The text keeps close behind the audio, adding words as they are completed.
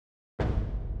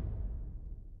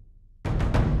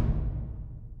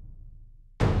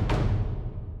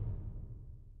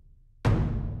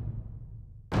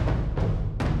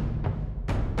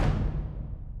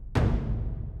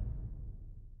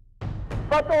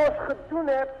Wat ons gedoen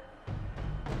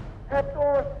het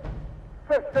ons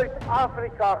vir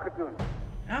Suid-Afrika gedoen.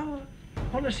 Our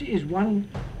policy is one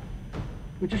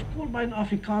which is called by an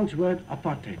Afrikaans word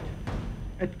apartheid.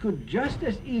 It could just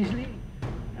as easily,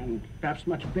 and perhaps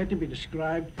much better, be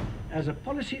described as a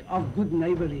policy of good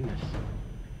neighborliness,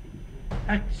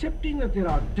 accepting that there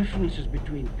are differences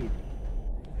between people.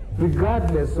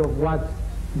 Regardless of what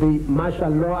the martial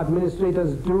law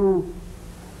administrators do,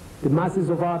 the masses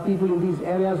of our people in these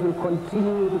areas will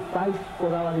continue to fight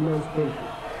for our emancipation.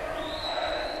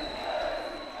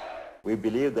 We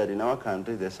believe that in our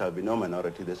country there shall be no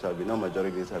minority, there shall be no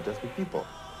majority, there shall just be people.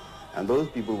 And those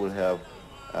people will have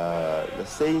the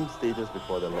same status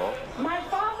before the law. My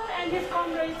father and his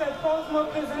comrades at Portsmouth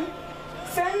Prison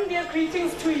send their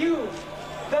greetings to you,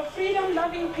 the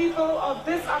freedom-loving people of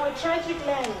this our tragic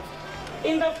land,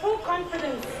 in the full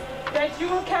confidence that you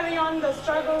will carry on the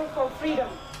struggle for freedom.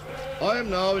 I am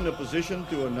now in a position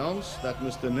to announce that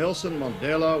Mr. Nelson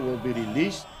Mandela will be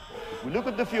released. If we look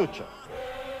at the future,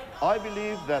 I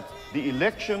believe that the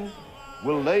election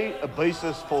will lay a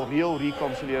basis for real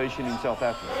reconciliation in South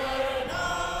Africa.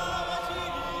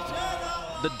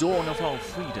 The dawn of our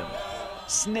freedom,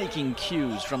 snaking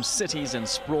queues from cities and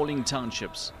sprawling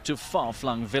townships to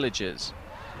far-flung villages,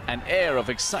 an air of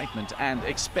excitement and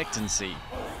expectancy.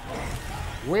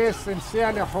 We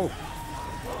sincerely hope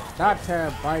that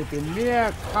by the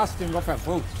mere casting of a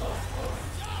vote,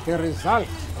 the result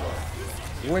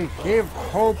will give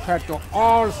hope to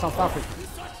all South Africans.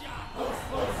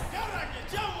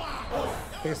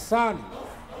 The sun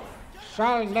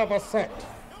shall never set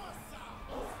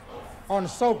on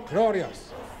so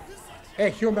glorious a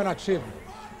human achievement.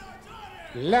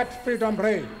 Let freedom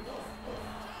reign.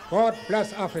 God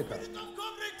bless Africa.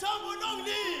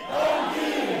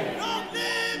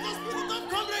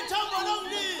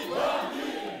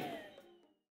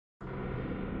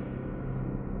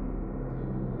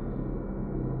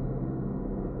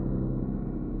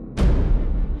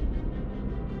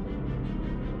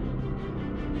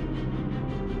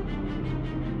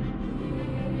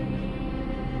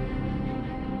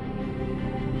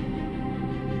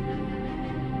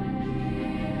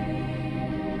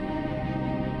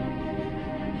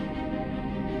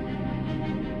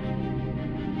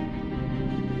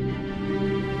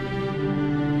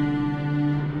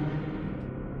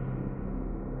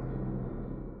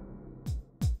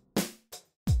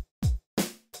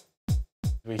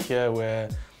 We're here where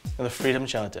the Freedom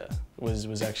Charter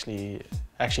was actually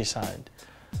signed.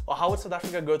 Or how would South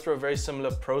Africa go through a very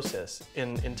similar process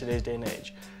in today's day and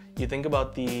age? You think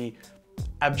about the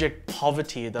abject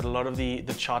poverty that a lot of the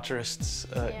charterists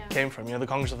came from, the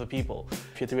Congress of the People. If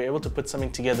you had to be able to put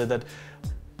something together that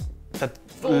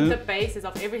formed the basis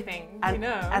of everything,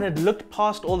 And it looked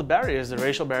past all the barriers, the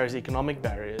racial barriers, the economic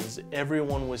barriers.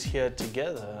 Everyone was here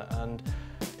together, and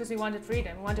because we wanted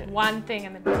freedom, we wanted one thing,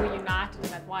 and then we were united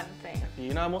in that one thing.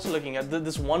 I'm also looking at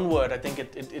this one word. I think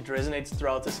it resonates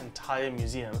throughout this entire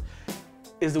museum,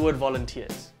 is the word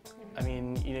volunteers. I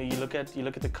mean, you look at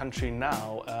the country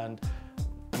now, and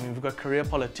I mean, we've got career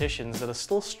politicians that are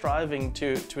still striving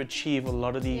to achieve a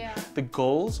lot of the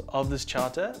goals of this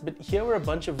charter, but here we're a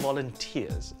bunch of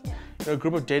volunteers. A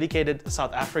group of dedicated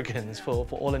South Africans for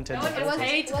all intents and purposes.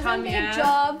 It wasn't their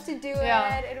job to do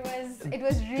it. It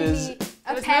was really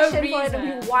a passion for it,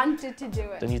 and we wanted to do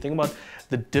it. Then you think about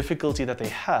the difficulty that they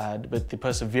had, but the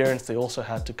perseverance they also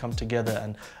had to come together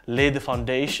and lay the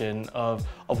foundation of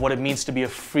what it means to be a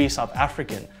free South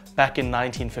African back in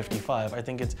 1955. I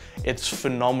think it's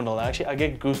phenomenal. Actually, I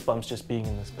get goosebumps just being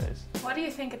in this space. What do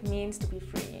you think it means to be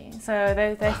free? So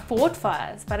they fought for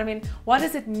us, but I mean, what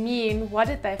does it mean? What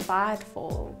did they fight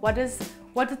for? What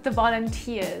did the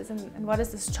volunteers and what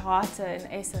does this charter in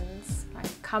essence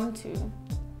come to?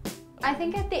 I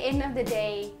think at the end of the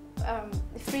day,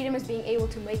 freedom is being able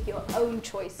to make your own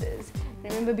choices.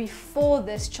 Remember, before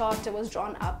this charter was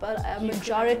drawn up, a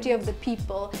majority of the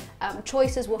people,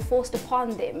 choices were forced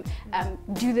upon them.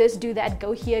 Do this, do that,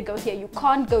 go here, go here. You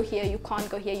can't go here, you can't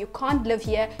go here. You can't live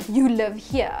here, you live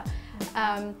here.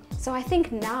 So I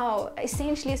think now,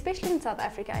 essentially, especially in South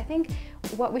Africa, I think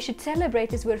what we should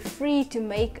celebrate is we're free to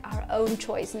make our own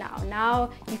choice now.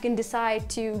 Now you can decide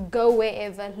to go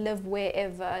wherever, live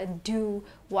wherever, do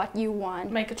what you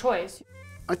want. Make a choice.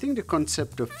 I think the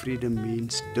concept of freedom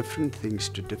means different things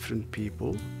to different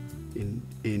people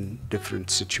in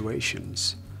different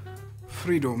situations.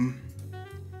 Freedom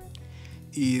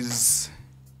is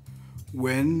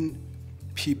when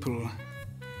people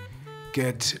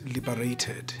get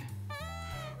liberated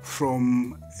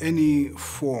from any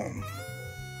form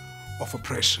of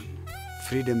oppression.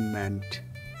 Freedom meant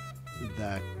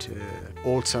that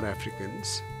all South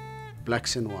Africans,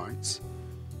 blacks and whites,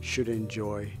 should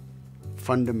enjoy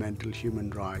fundamental human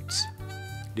rights.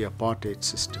 The apartheid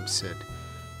system said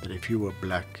that if you were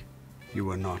black, you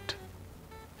were not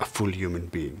a full human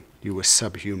being. You were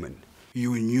subhuman.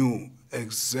 You knew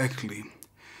exactly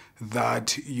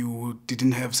that you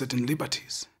didn't have certain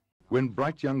liberties. When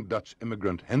bright young Dutch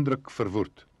immigrant Hendrik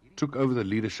Verwoerd took over the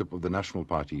leadership of the National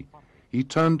Party, he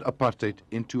turned apartheid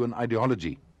into an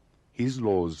ideology. His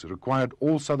laws required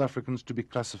all South Africans to be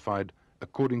classified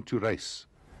according to race.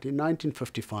 In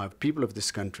 1955, people of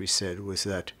this country said was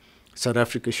that South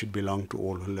Africa should belong to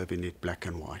all who live in it, black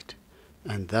and white.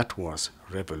 And that was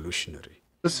revolutionary.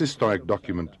 This historic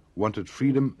document wanted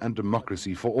freedom and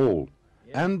democracy for all,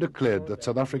 and declared that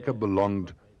South Africa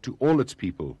belonged to all its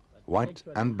people, white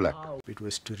and black. It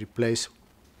was to replace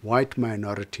white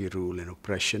minority rule and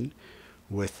oppression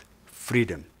with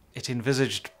freedom. It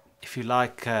envisaged, if you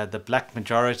like, the black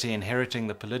majority inheriting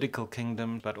the political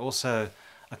kingdom, but also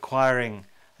acquiring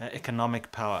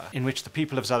economic power, in which the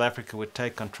people of South Africa would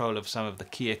take control of some of the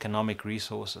key economic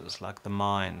resources, like the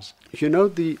mines. You know,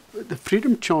 the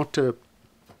Freedom Charter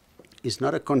is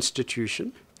not a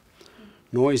constitution,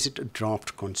 nor is it a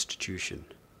draft constitution.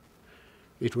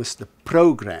 It was the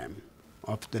program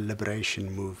of the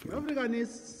liberation movement.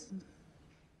 Africanists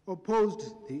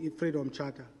opposed the Freedom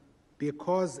Charter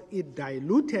because it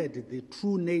diluted the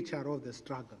true nature of the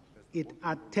struggle. It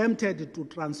attempted to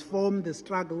transform the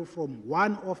struggle from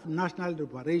one of national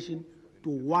liberation to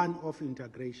one of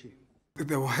integration.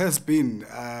 There has been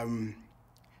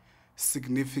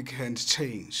significant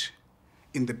change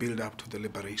in the build-up to the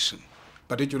liberation,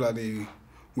 particularly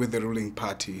with the ruling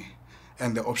party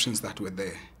and the options that were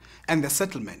there, and the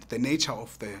settlement, the nature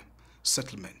of the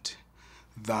settlement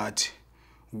that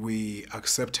we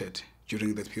accepted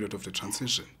during the period of the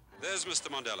transition. There's Mr.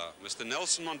 Mandela, Mr.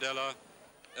 Nelson Mandela,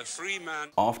 a free man.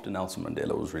 After Nelson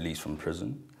Mandela was released from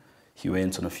prison, he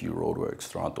went on a few roadworks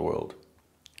throughout the world,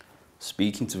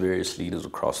 speaking to various leaders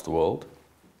across the world,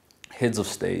 heads of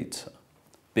state,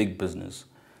 big business,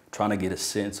 trying to get a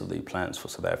sense of their plans for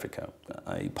South Africa.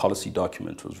 A policy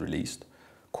document was released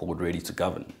called Ready to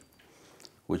Govern,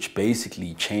 which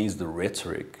basically changed the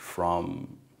rhetoric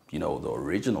from, the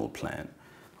original plan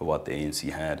of what the ANC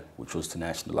had, which was to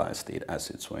nationalize state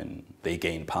assets when they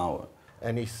gained power.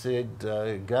 And he said,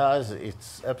 guys,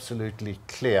 it's absolutely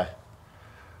clear.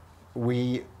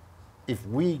 If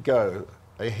we go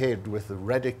ahead with the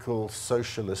radical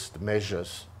socialist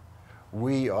measures,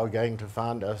 we are going to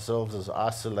find ourselves as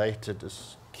isolated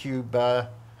as Cuba.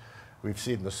 We've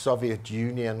seen the Soviet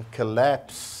Union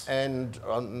collapse. And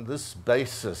on this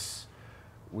basis,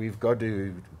 we've got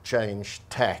to change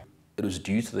tack. It was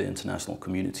due to the international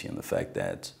community and the fact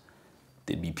that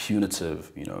there'd be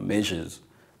punitive, measures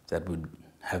that would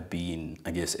have been,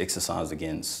 exercised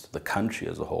against the country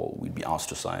as a whole. We'd be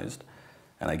ostracized.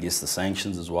 And I guess the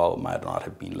sanctions as well might not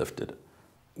have been lifted.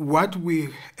 What we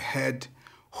had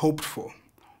hoped for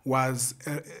was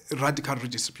a radical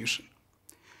redistribution,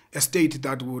 a state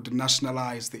that would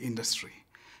nationalize the industry,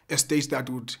 a state that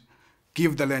would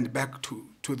give the land back to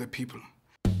the people.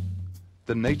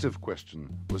 The native question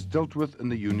was dealt with in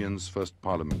the Union's first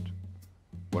parliament.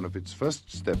 One of its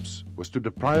first steps was to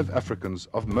deprive Africans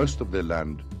of most of their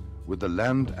land with the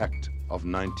Land Act of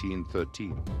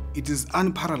 1913. It is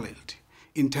unparalleled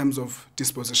in terms of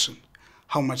dispossession,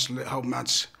 how much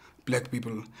black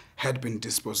people had been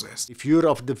dispossessed. If you're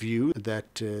of the view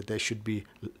that there should be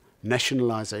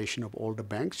nationalization of all the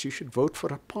banks, you should vote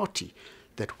for a party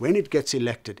that when it gets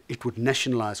elected, it would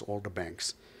nationalize all the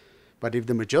banks. But if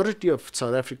the majority of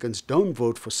South Africans don't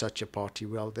vote for such a party,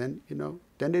 well, then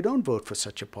they don't vote for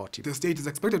such a party. The state is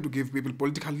expected to give people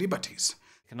political liberties.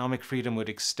 Economic freedom would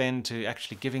extend to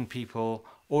actually giving people,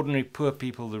 ordinary poor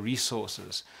people, the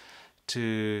resources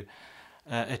to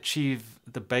achieve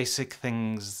the basic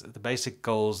things, the basic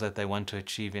goals that they want to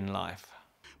achieve in life.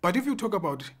 But if you talk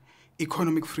about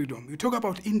economic freedom, you talk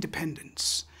about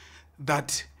independence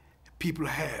that people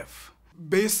have.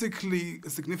 Basically, a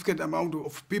significant amount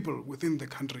of people within the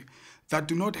country that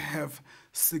do not have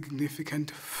significant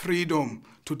freedom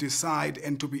to decide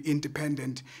and to be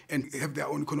independent and have their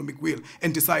own economic will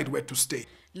and decide where to stay.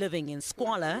 Living in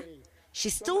squalor, she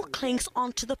still clings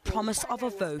on to the promise of a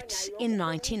vote in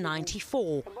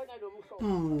 1994.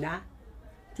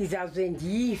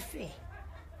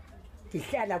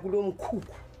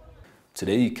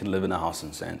 Today you can live in a house in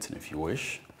Sandton if you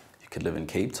wish. You could live in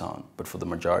Cape Town, but for the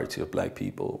majority of black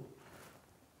people,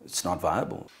 it's not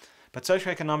viable. But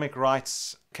socioeconomic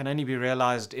rights can only be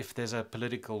realized if there's a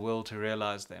political will to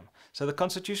realize them. So the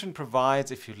Constitution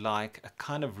provides, if you like, a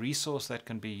kind of resource that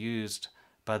can be used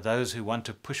by those who want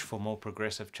to push for more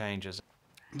progressive changes.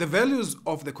 The values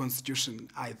of the Constitution,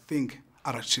 I think,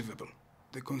 are achievable.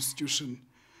 The Constitution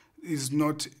is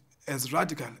not as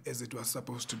radical as it was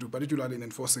supposed to do, particularly in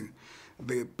enforcing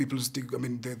the people's,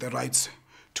 the rights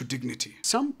to dignity.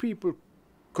 Some people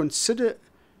consider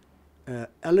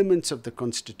elements of the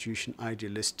Constitution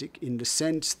idealistic in the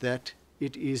sense that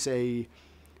it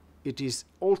is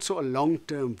also a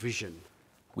long-term vision.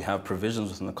 We have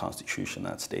provisions within the Constitution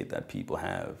that state that people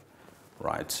have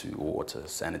right to water,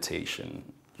 sanitation,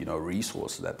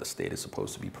 resources that the state is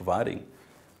supposed to be providing.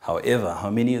 However, how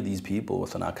many of these people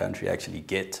within our country actually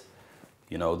get,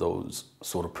 those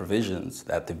sort of provisions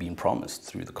that they've been promised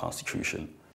through the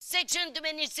Constitution? Section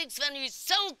 26, when your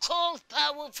so-called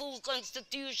powerful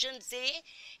Constitution say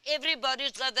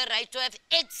everybody's got the right to have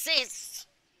access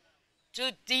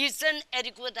to decent,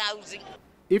 adequate housing.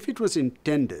 If it was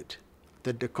intended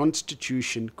that the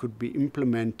Constitution could be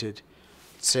implemented,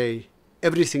 say,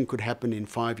 everything could happen in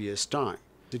 5 years' time,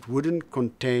 it wouldn't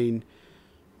contain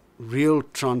real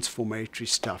transformatory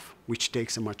stuff, which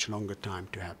takes a much longer time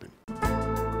to happen.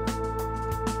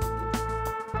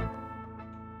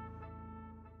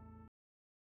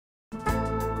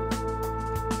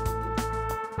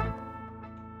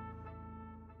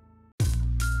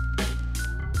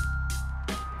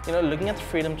 Looking at the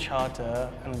Freedom Charter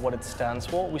and what it stands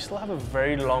for, we still have a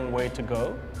very long way to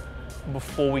go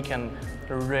before we can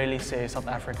really say South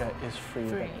Africa is free,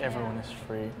 that everyone is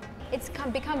free. It's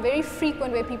become very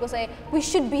frequent where people say, we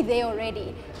should be there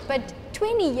already. But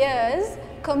 20 years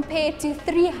compared to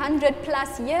 300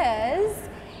 plus years,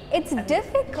 it's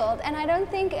difficult, and I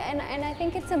think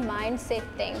it's a mindset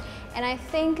thing. And I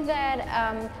think that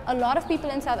a lot of people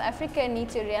in South Africa need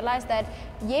to realize that,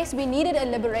 yes, we needed a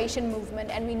liberation movement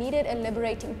and we needed a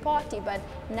liberating party, but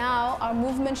now our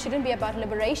movement shouldn't be about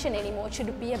liberation anymore. It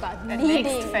should be about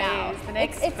leading now.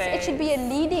 It should be a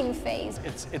leading phase.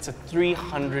 It's a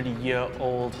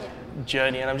 300-year-old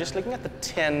journey, and I'm just looking at the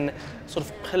 10 sort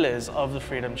of pillars of the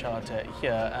Freedom Charter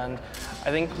here, and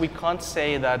I think we can't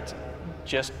say that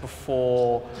just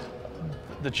before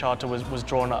the Charter was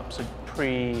drawn up, so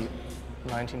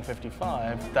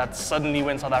pre-1955, that's suddenly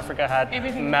when South Africa had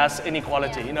mass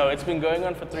inequality. It's been going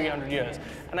on for 300 years.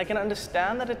 And I can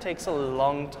understand that it takes a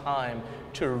long time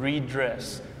to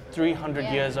redress 300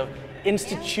 years of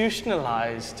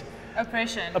institutionalized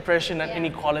oppression and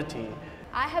inequality.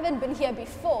 I haven't been here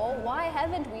before. Why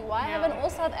haven't we? Why haven't all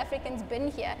South Africans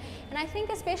been here? And I think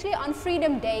especially on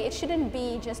Freedom Day, it shouldn't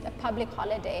be just a public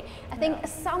holiday. I think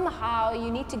somehow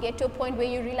you need to get to a point where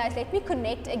you realize, let me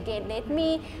connect again. Let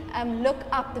me look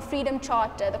up the Freedom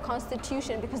Charter, the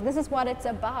Constitution, because this is what it's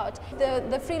about.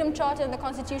 The Freedom Charter and the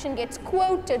Constitution gets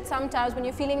quoted sometimes when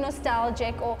you're feeling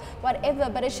nostalgic or whatever,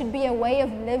 but it should be a way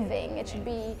of living. It should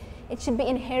be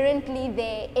inherently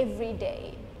there every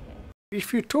day.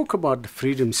 If you talk about the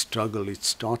freedom struggle, it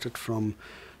started from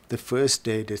the first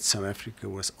day that South Africa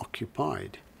was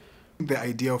occupied. The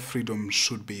idea of freedom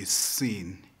should be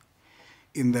seen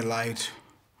in the light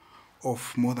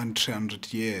of more than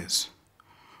 300 years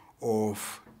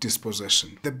of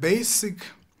dispossession. The basic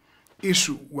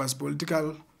issue was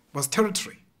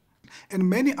territory. And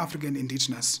many African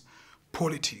indigenous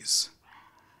polities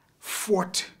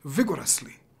fought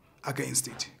vigorously against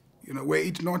it. Were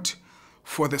it not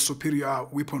for the superior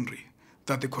weaponry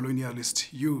that the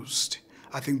colonialists used,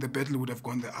 I think the battle would have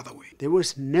gone the other way. There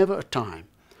was never a time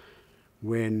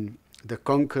when the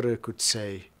conqueror could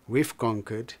say, we've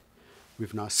conquered,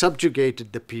 we've now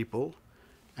subjugated the people,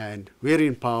 and we're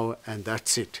in power, and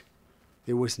that's it.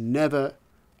 There was never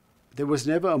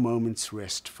a moment's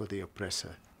rest for the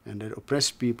oppressor, and the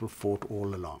oppressed people fought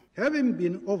all along. Having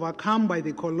been overcome by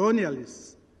the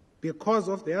colonialists because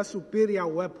of their superior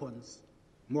weapons,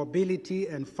 mobility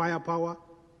and firepower,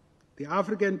 the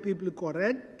African people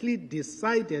correctly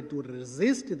decided to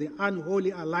resist the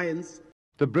unholy alliance.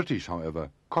 The British, however,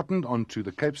 cottoned on to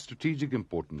the Cape's strategic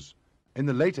importance. In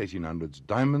the late 1800s,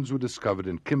 diamonds were discovered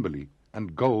in Kimberley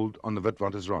and gold on the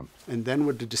Witwatersrand. And then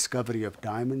with the discovery of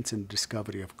diamonds and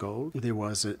discovery of gold, there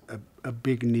was a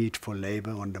big need for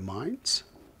labor on the mines,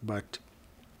 but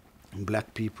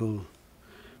black people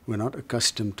were not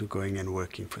accustomed to going and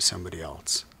working for somebody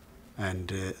else. And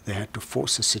they had to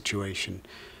force a situation,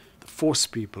 force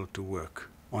people to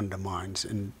work on the mines.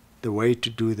 And the way to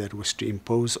do that was to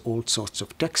impose all sorts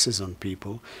of taxes on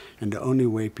people. And the only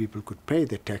way people could pay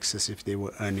the taxes if they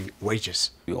were earning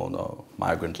wages. We all know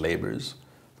migrant laborers,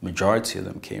 the majority of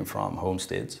them came from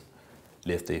homesteads,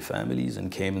 left their families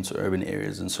and came into urban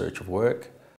areas in search of work.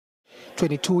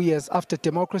 22 years after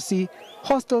democracy,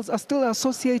 hostels are still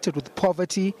associated with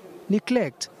poverty,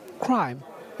 neglect, crime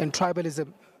and tribalism.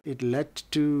 It led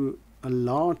to a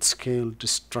large-scale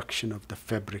destruction of the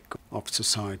fabric of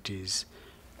societies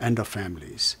and of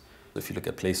families. If you look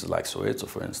at places like Soweto,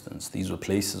 for instance, these were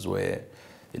places where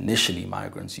initially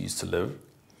migrants used to live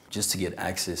just to get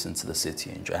access into the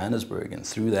city in Johannesburg, and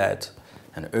through that,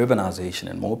 and urbanization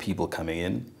and more people coming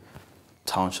in,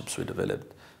 townships were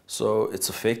developed. So it's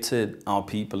affected our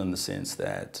people in the sense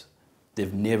that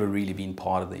they've never really been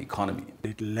part of the economy.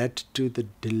 It led to the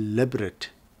deliberate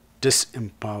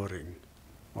disempowering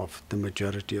of the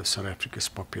majority of South Africa's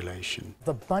population.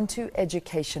 The Bantu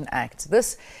Education Act.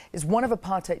 This is one of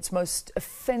apartheid's most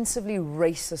offensively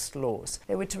racist laws.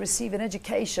 They were to receive an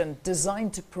education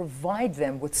designed to provide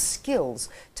them with skills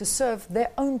to serve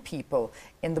their own people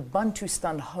in the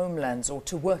Bantustan homelands or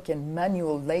to work in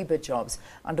manual labor jobs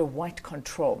under white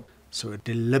control. So a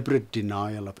deliberate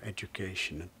denial of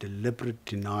education, a deliberate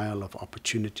denial of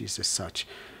opportunities as such,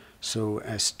 so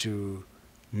as to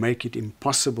make it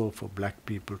impossible for black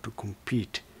people to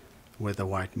compete with the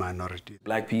white minority.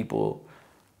 Black people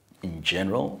in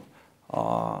general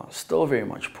are still very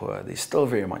much poor. They're still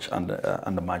very much under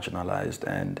marginalized,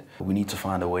 and we need to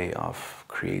find a way of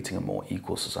creating a more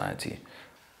equal society.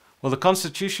 Well, the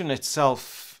Constitution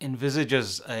itself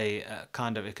envisages a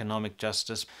kind of economic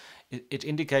justice. It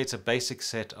indicates a basic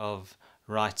set of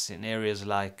rights in areas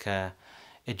like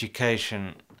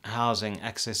education, housing,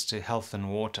 access to health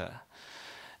and water.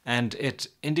 And it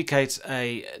indicates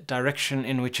a direction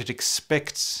in which it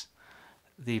expects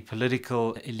the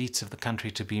political elites of the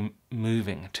country to be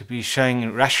moving, to be showing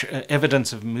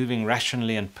evidence of moving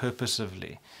rationally and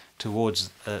purposively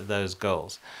towards those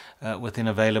goals within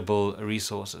available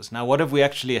resources. Now, what have we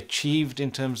actually achieved in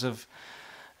terms of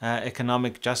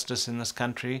economic justice in this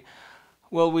country?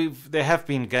 Well, there have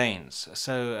been gains.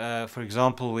 So, for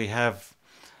example, we have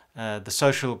the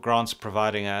social grants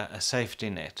providing a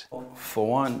safety net. For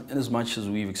one, in as much as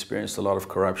we've experienced a lot of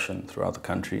corruption throughout the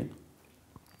country,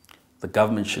 the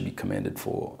government should be commended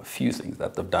for a few things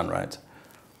that they've done right.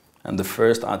 And the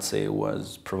first, I'd say,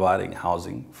 was providing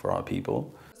housing for our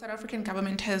people. The South African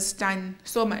government has done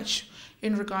so much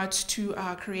in regards to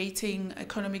creating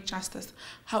economic justice.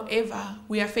 However,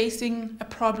 we are facing a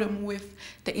problem with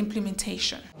the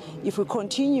implementation. If we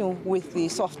continue with the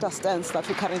softer stance that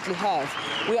we currently have,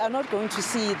 we are not going to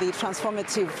see the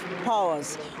transformative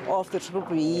powers of the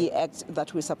BBBE Act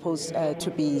that we're supposed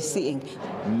to be seeing.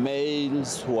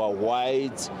 Males who are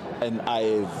white and are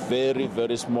a very,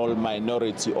 very small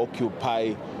minority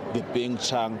occupy the big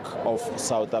chunk of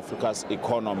South Africa's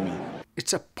economy.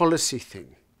 It's a policy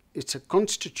thing. It's a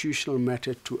constitutional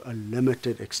matter to a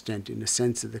limited extent, in the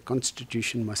sense that the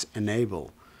Constitution must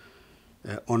enable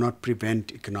or not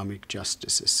prevent economic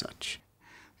justice as such.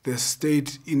 The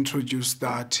state introduced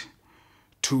that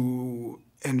to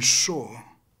ensure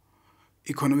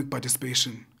economic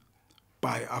participation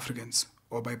by Africans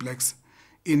or by blacks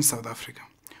in South Africa,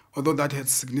 although that had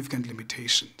significant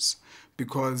limitations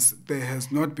because there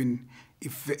has not been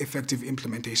effective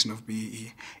implementation of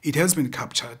BEE. It has been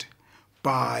captured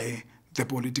by the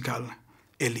political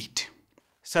elite.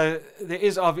 So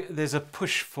there's a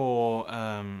push for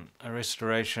a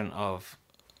restoration of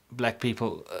black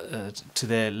people to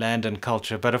their land and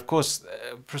culture, but of course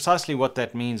precisely what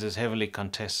that means is heavily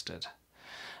contested.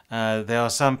 There are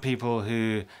some people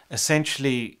who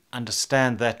essentially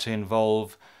understand that to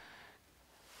involve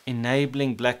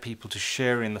enabling black people to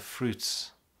share in the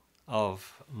fruits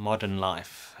of modern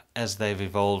life as they've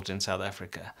evolved in South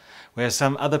Africa, whereas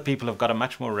some other people have got a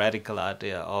much more radical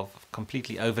idea of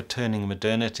completely overturning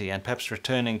modernity and perhaps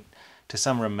returning to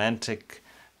some romantic,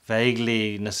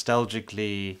 vaguely,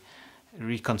 nostalgically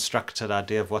reconstructed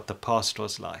idea of what the past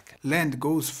was like. Land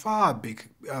goes far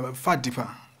deeper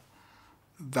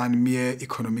than mere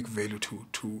economic value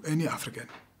to any African.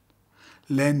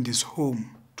 Land is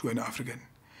home to an African.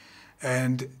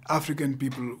 And African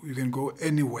people, you can go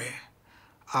anywhere,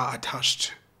 are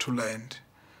attached to land,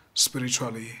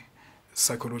 spiritually,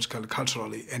 psychologically,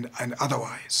 culturally, and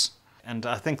otherwise. And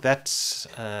I think that's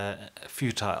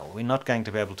futile. We're not going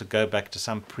to be able to go back to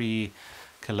some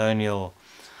pre-colonial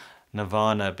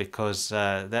nirvana because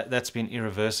that's been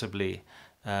irreversibly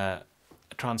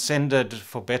transcended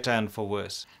for better and for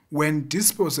worse. When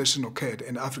dispossession occurred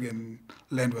and African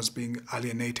land was being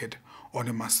alienated on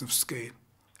a massive scale,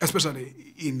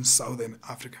 especially in Southern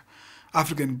Africa,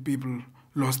 African people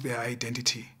lost their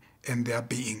identity and their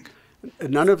being.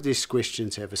 None of these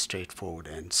questions have a straightforward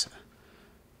answer.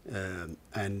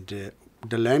 The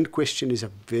land question is a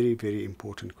very, very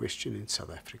important question in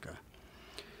South Africa.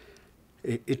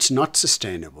 It's not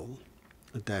sustainable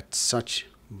that such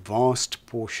vast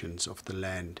portions of the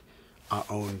land are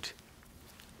owned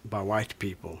by white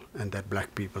people and that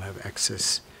black people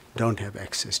don't have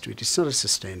access to it. It's not a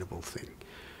sustainable thing.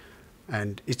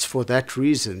 And it's for that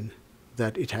reason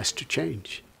that it has to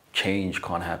change. Change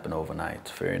can't happen overnight,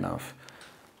 fair enough.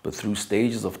 But through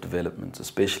stages of development,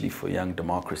 especially for young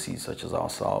democracies such as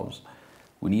ourselves,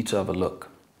 we need to have a look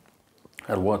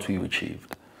at what we've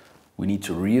achieved. We need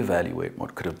to reevaluate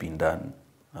what could have been done,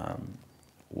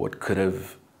 what could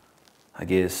have, I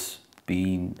guess,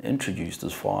 been introduced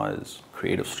as far as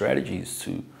creative strategies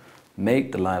to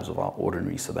make the lives of our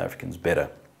ordinary South Africans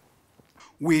better.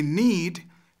 We need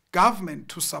government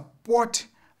to support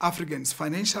Africans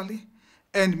financially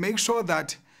and make sure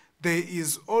that there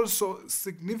is also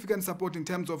significant support in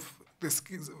terms of the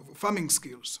skills, farming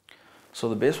skills. So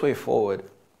the best way forward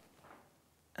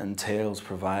entails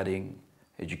providing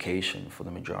education for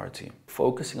the majority.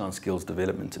 Focusing on skills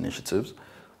development initiatives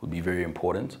would be very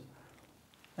important.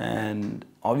 And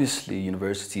obviously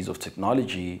universities of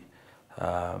technology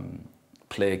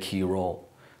play a key role,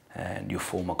 and your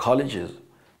former colleges,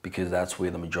 because that's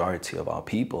where the majority of our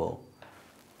people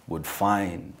would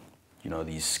find, you know,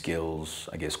 these skills,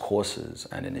 I guess, courses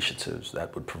and initiatives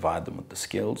that would provide them with the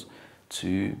skills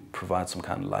to provide some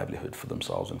kind of livelihood for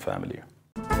themselves and family.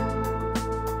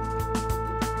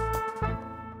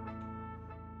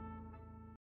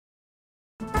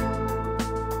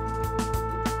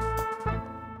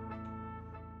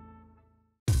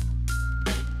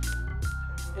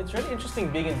 It's really interesting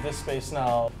being in this space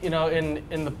now. You know,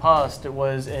 in the past, it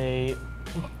was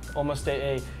almost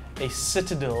a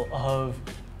citadel of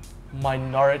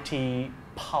minority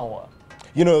power.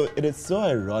 You know, it is so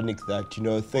ironic that, you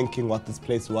know, thinking what this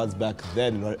place was back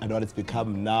then and what it's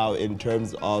become now in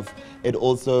terms of it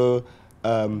also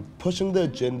pushing the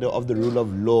agenda of the rule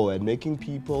of law and making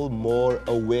people more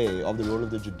aware of the role of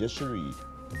the judiciary.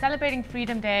 Celebrating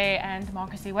Freedom Day and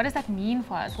democracy, what does that mean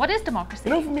for us? What is democracy?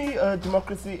 You know, for me,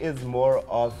 democracy is more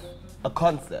of a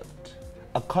concept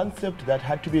that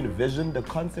had to be envisioned, a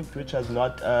concept which has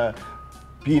not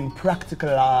been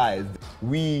practicalized.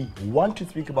 We want to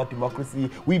speak about democracy.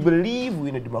 We believe we're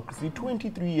in a democracy.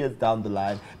 23 years down the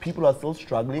line, people are still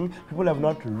struggling. People have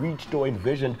not reached or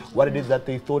envisioned what it is that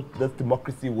they thought this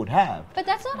democracy would have. But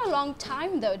that's not a long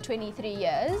time though, 23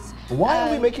 years. Why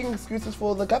are we making excuses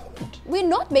for the government? We're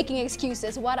not making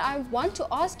excuses. What I want to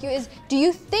ask you is, do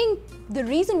you think the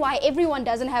reason why everyone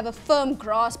doesn't have a firm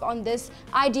grasp on this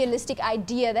idealistic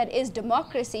idea that is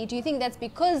democracy, do you think that's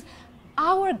because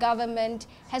our government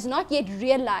has not yet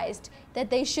realized that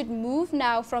they should move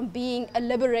now from being a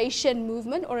liberation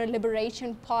movement or a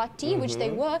liberation party, which they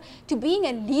were, to being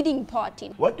a leading party?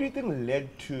 What do you think led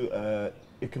to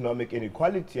economic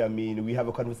inequality? I mean, we have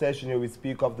a conversation here, we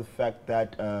speak of the fact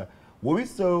that were we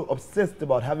so obsessed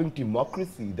about having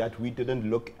democracy that we didn't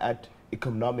look at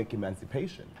economic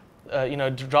emancipation? You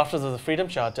know, drafters of the Freedom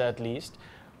Charter, at least,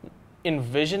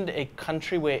 envisioned a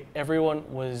country where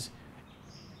everyone was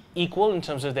equal in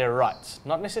terms of their rights,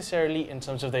 not necessarily in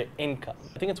terms of their income.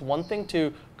 I think it's one thing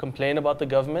to complain about the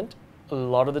government a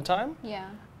lot of the time,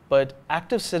 but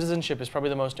active citizenship is probably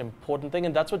the most important thing,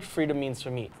 and that's what freedom means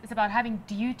for me. It's about having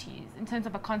duties in terms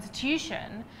of a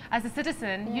constitution. As a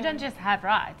citizen, you don't just have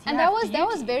rights. And that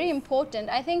was very important.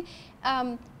 I think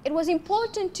it was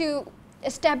important to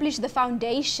establish the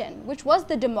foundation, which was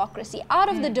the democracy. Out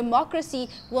of the democracy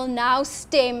will now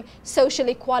stem social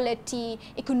equality,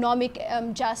 economic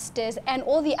justice, and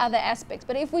all the other aspects.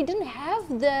 But if we didn't have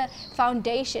the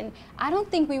foundation, I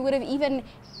don't think we would have even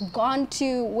gone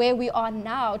to where we are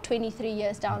now, 23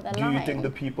 years down the line. Do you think the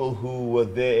people who were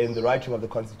there in the writing of the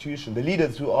Constitution, the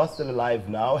leaders who are still alive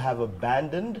now, have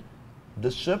abandoned the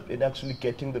ship in actually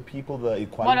getting the people the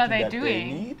equality that they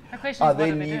need? The question is, what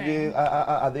are they doing?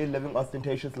 Are they living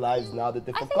ostentatious lives now that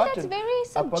they've forgotten? I think that's very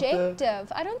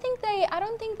subjective. I don't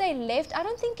think they left. I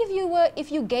don't think if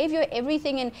you gave your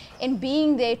everything in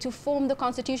being there to form the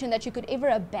Constitution that you could ever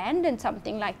abandon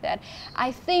something like that.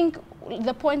 I think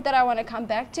the point that I want to come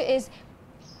back to is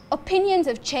opinions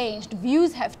have changed,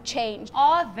 views have changed.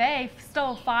 Are they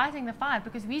still fighting the fight?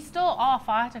 Because we still are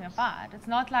fighting a fight. It's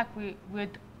not like we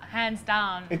would hands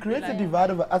down. It creates a divide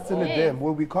of us and them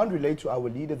where we can't relate to our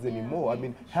leaders anymore. I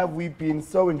mean, have we been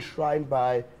so enshrined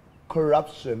by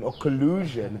corruption or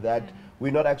collusion that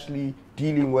we're not actually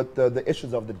dealing with the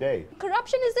issues of the day?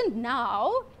 Corruption isn't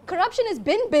now. Corruption has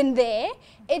been there.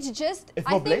 It's just, it's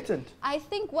more blatant. I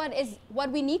think what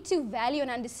we need to value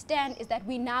and understand is that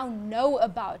we now know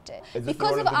about it.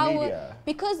 Because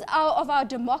of our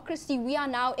democracy, we are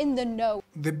now in the know.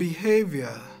 The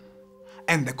behavior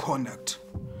and the conduct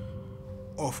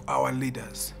of our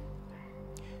leaders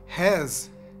has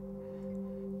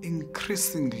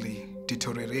increasingly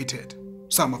deteriorated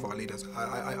Some of our leaders,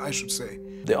 I should say.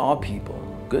 There are people,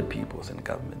 good people within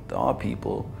government. There are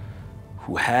people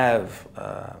who have,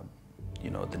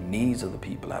 the needs of the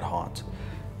people at heart.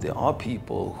 There are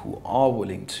people who are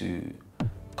willing to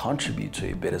contribute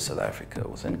to a better South Africa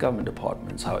within government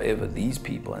departments. However, these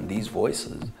people and these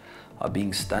voices are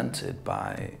being stunted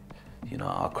by,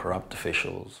 our corrupt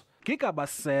officials. Gigaba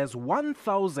says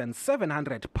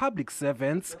 1,700 public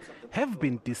servants have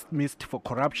been dismissed for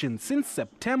corruption since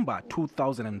September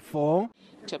 2004.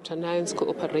 Chapter 9 is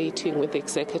cooperating with the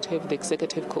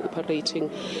executive cooperating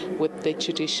with the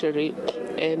judiciary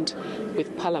and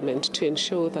with Parliament to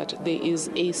ensure that there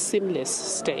is a seamless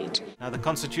state. Now, the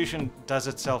Constitution does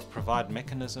itself provide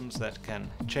mechanisms that can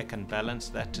check and balance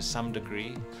that to some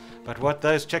degree, but what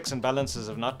those checks and balances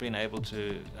have not been able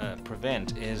to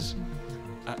prevent is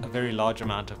a very large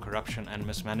amount of corruption and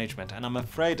mismanagement, and I'm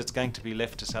afraid it's going to be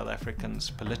left to South Africans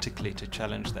politically to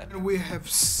challenge that. We have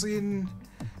seen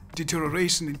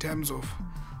deterioration in terms of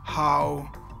how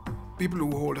people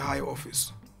who hold high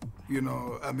office,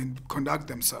 conduct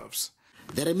themselves.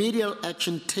 The remedial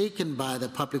action taken by the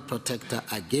public protector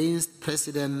against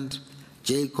President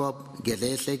Jacob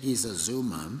Gedleyihlekisa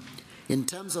Zuma in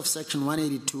terms of Section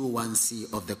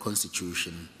 182(1)(c) of the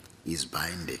Constitution is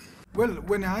binding. Well,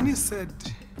 when Hani said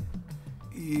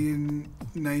in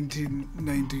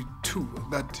 1992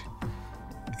 that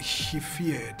he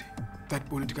feared that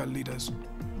political leaders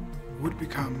would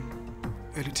become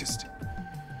elitist,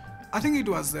 I think it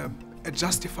was a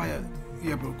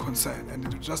justifiable concern, and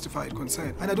a justified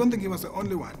concern. And I don't think he was the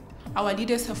only one. Our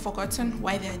leaders have forgotten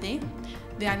why they're there.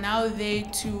 They are now there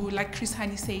to, like Chris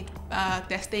Hani said,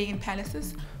 they're staying in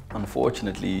palaces.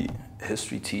 Unfortunately,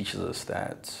 history teaches us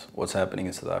that what's happening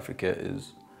in South Africa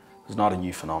is not a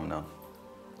new phenomenon.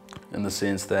 In the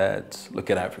sense that, look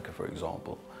at Africa, for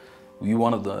example. We're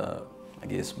one of the,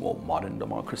 more modern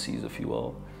democracies, if you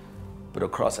will. But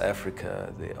across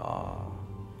Africa, there are,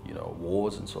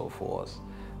 wars and so forth,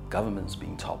 governments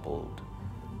being toppled,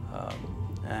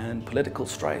 and political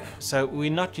strife. So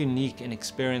we're not unique in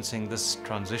experiencing this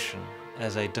transition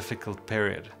as a difficult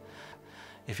period.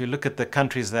 If you look at the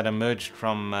countries that emerged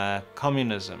from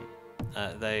communism,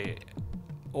 they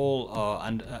all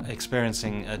are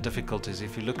experiencing difficulties.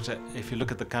 If you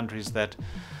look at the countries that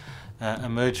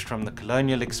emerged from the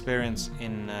colonial experience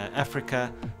in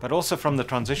Africa, but also from the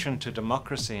transition to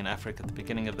democracy in Africa at the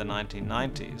beginning of the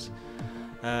 1990s,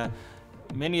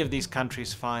 many of these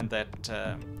countries find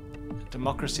that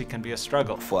democracy can be a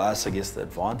struggle. For us, the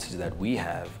advantage that we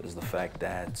have is the fact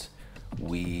that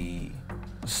we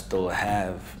still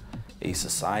have a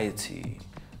society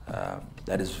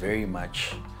that is very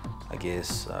much,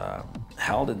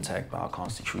 held intact by our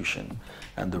Constitution,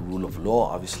 and the rule of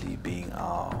law obviously being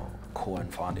our core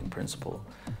and founding principle.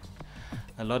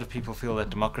 A lot of people feel that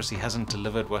democracy hasn't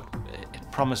delivered what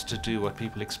it promised to do, what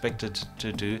people expected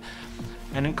to do.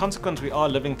 And in consequence, we are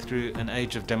living through an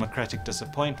age of democratic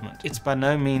disappointment. It's by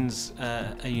no means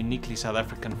a uniquely South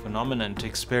African phenomenon to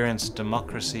experience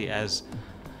democracy as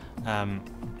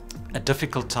a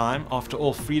difficult time. After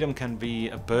all, freedom can be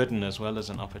a burden as well as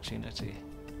an opportunity.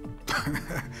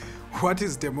 What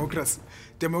is democracy?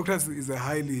 Democracy is a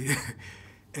highly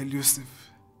elusive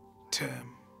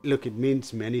term. Look, it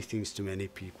means many things to many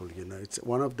people, It's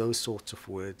one of those sorts of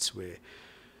words where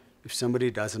if somebody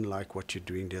doesn't like what you're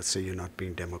doing, they'll say you're not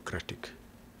being democratic.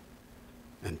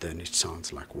 And then it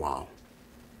sounds like, wow,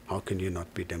 how can you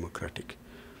not be democratic?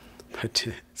 But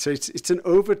so it's an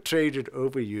overtraded,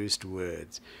 overused word.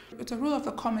 It's a rule of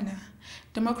the commoner.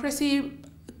 Democracy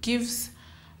gives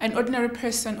an ordinary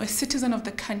person or a citizen of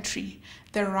the country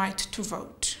the right to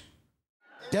vote.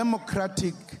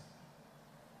 Democratic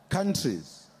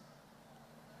countries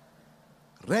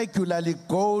regularly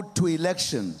go to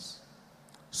elections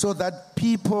so that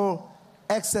people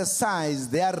exercise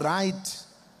their right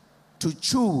to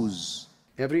choose.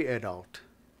 Every adult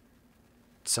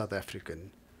South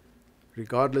African,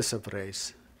 regardless of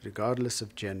race, regardless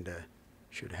of gender,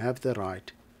 should have the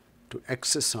right to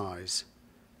exercise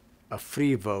a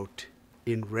free vote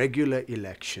in regular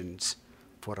elections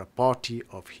for a party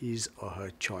of his or her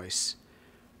choice,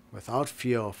 without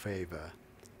fear or favor,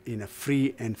 in a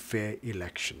free and fair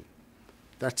election.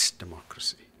 That's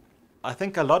democracy. I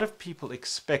think a lot of people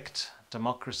expect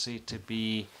democracy to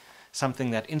be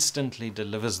something that instantly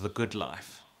delivers the good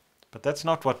life. But that's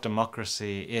not what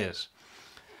democracy is.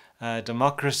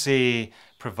 Democracy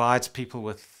provides people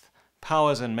with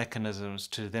powers and mechanisms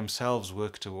to themselves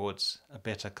work towards a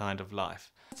better kind of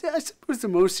life. I suppose the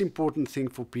most important thing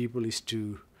for people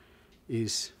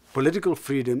is political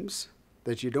freedoms,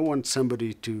 that you don't want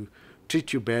somebody to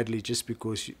treat you badly just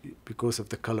because of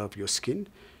the color of your skin.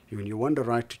 You want the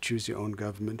right to choose your own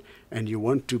government, and you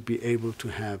want to be able to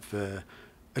have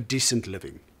a decent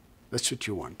living. That's what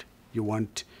you want. You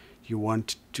want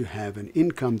to have an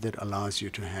income that allows you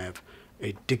to have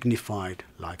a dignified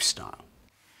lifestyle.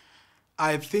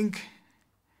 I think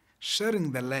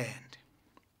sharing the land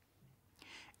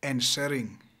and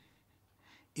sharing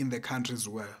in the country's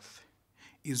wealth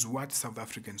is what South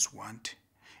Africans want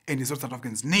and is what South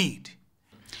Africans need.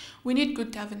 We need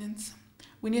good governance.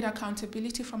 We need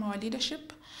accountability from our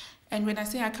leadership. And when I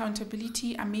say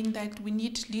accountability, I mean that we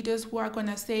need leaders who are going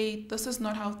to say, this is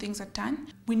not how things are done.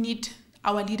 We need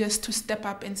our leaders to step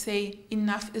up and say,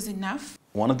 enough is enough.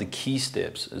 One of the key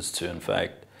steps is to, in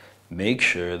fact, make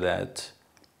sure that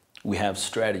we have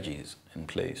strategies in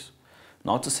place.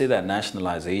 Not to say that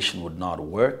nationalization would not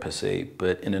work per se,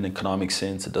 but in an economic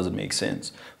sense, it doesn't make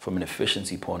sense from an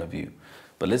efficiency point of view.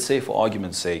 But let's say, for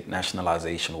argument's sake,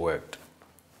 nationalization worked.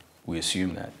 We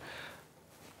assume that.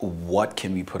 What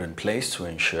can we put in place to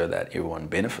ensure that everyone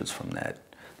benefits from that?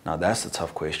 Now, that's the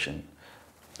tough question.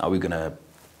 Are we going to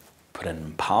put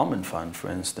an empowerment fund, for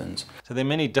instance? So there are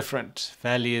many different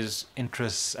values,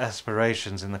 interests,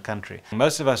 aspirations in the country.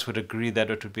 Most of us would agree that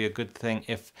it would be a good thing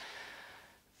if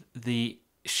the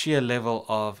sheer level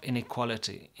of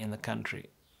inequality in the country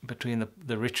between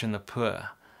the rich and the poor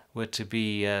were to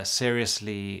be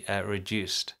seriously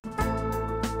reduced.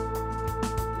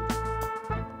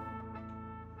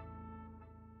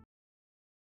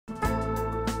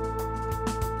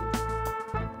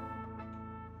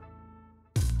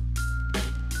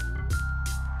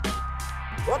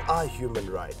 What are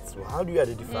human rights? Well, how do you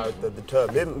identify the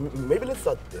term? Maybe let's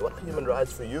start there. What are human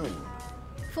rights for you?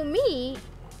 For me,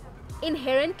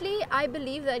 inherently, I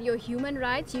believe that your human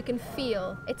rights you can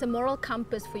feel. It's a moral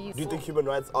compass for you. Do you think human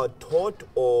rights are taught,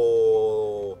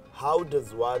 or how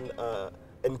does one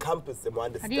encompass them,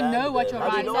 understand How do you know what them? your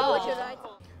How do you rights know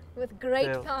are? With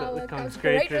great power comes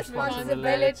great great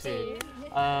responsibility.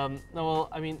 No, well,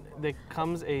 I mean, there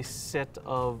comes a set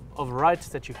of rights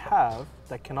that you have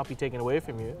that cannot be taken away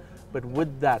from you, but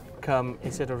with that come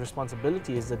a set of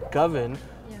responsibilities that govern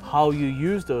how you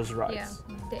use those rights.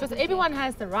 Because everyone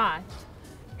has the right.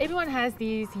 Everyone has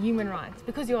these human rights.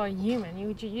 Because you are human,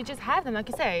 you just have them. Like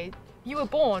you say, you were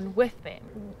born with them.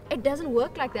 It doesn't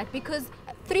work like that, because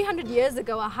 300 years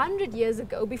ago, 100 years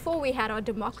ago, before we had our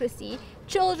democracy,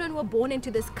 children were born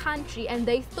into this country and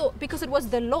they thought, because it was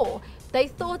the law, they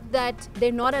thought that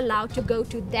they're not allowed to go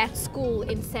to that school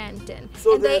in Sandton.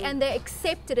 So and they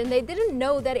accepted, and they didn't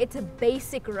know that it's a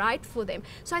basic right for them.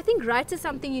 So I think rights is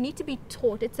something you need to be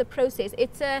taught. It's a process.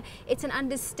 It's an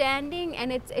understanding,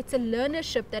 and it's a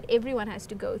learnership that everyone has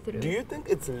to go through. Do you think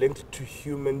it's linked to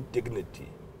human dignity?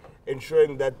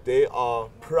 Ensuring that they are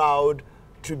proud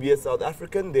to be a South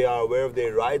African, they are aware of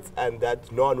their rights, and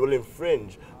that no one will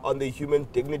infringe on their human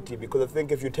dignity, because I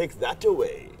think if you take that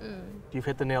away... You've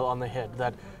hit the nail on the head,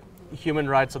 that human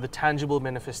rights are the tangible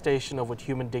manifestation of what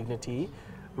human dignity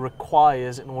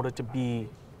requires in order to be.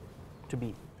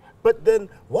 But then,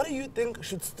 what do you think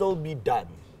should still be done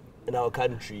in our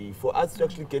country for us to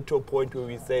actually get to a point where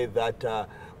we say that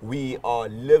we are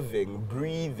living,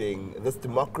 breathing this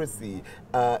democracy,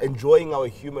 enjoying our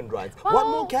human rights? Well, what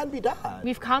more can be done?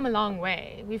 We've come a long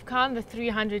way. We've come the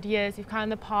 300 years, we've come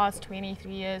the past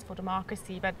 23 years for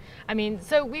democracy. But I mean,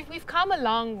 so we've come a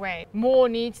long way. More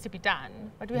needs to be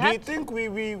done. But Do you think we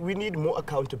need more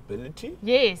accountability?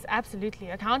 Yes, absolutely.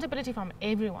 Accountability from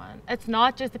everyone. It's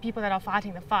not just the people that are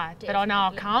fighting the fight that are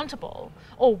now accountable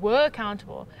or were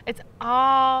accountable. It's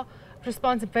our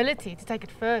responsibility to take it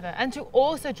further and to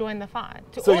also join the fight,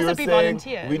 to So also you're be saying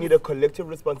volunteers. we need a collective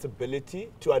responsibility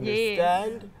to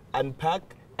understand,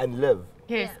 unpack, and live.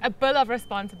 Yes, a bill of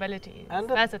responsibilities. And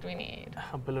that's what we need.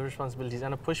 A bill of responsibilities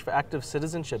and a push for active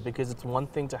citizenship, because it's one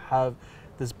thing to have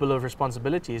this bill of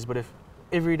responsibilities, but if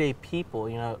everyday people,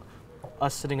 you know,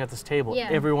 us sitting at this table,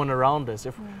 everyone around us,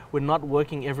 if we're not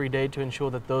working every day to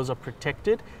ensure that those are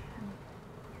protected,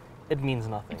 it means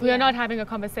nothing. If we are not having a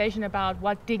conversation about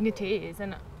what dignity is,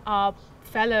 and our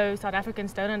fellow South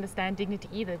Africans don't understand dignity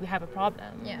either, we have a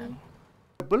problem.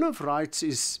 The Bill of Rights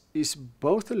is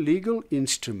both a legal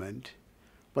instrument,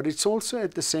 but it's also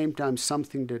at the same time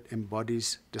something that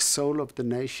embodies the soul of the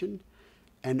nation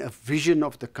and a vision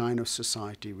of the kind of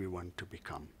society we want to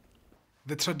become.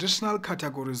 The traditional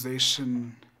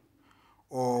categorization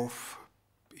of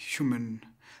human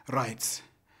rights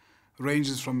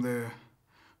ranges from the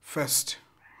first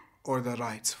order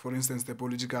rights, for instance, the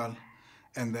political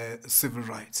and the civil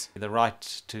rights. The right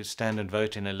to stand and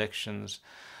vote in elections,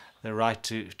 the right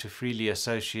to freely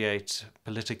associate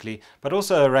politically, but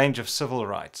also a range of civil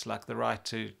rights, like the right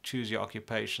to choose your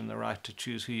occupation, the right to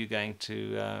choose who you're going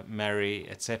to marry,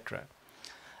 etc.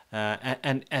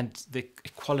 And the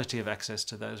equality of access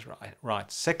to those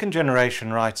rights. Second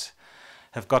generation rights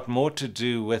have got more to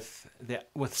do with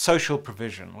social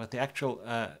provision, with the actual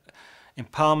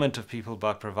empowerment of people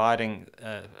by providing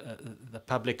the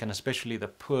public and especially the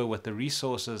poor with the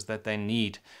resources that they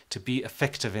need to be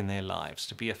effective in their lives,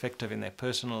 to be effective in their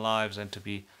personal lives and to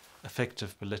be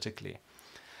effective politically.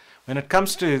 When it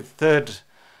comes to third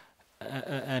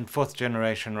and fourth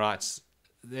generation rights,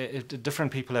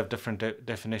 different people have different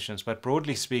definitions, but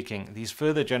broadly speaking, these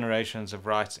further generations of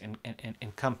rights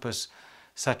encompass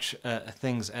such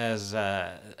things as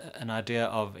an idea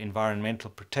of environmental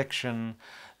protection,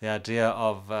 the idea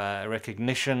of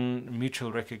recognition,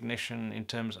 mutual recognition in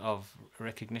terms of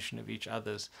recognition of each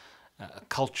other's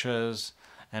cultures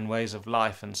and ways of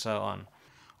life and so on.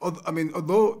 I mean,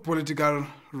 although political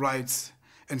rights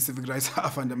and civic rights are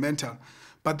fundamental,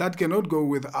 but that cannot go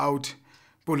without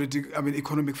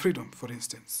economic freedom, for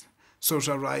instance,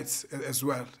 social rights as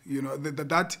well, you know,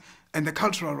 that and the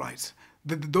cultural rights.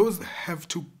 Those have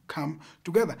to come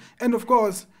together. And of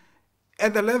course,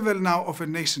 at the level now of a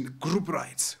nation, group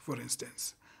rights, for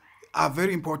instance, are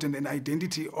very important in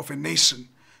identity of a nation,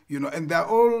 you know, and they're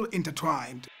all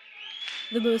intertwined.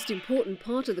 The most important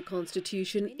part of the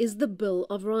Constitution is the Bill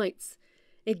of Rights.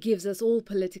 It gives us all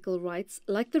political rights,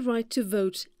 like the right to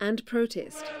vote and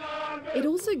protest. It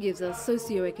also gives us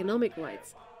socio-economic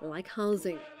rights, like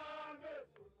housing.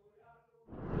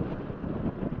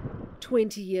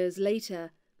 20 years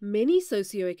later, many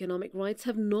socio-economic rights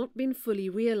have not been fully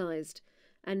realized,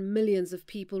 and millions of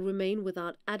people remain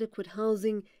without adequate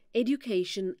housing,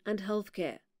 education and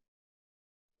healthcare.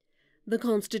 The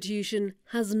Constitution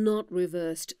has not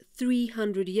reversed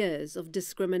 300 years of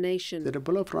discrimination. The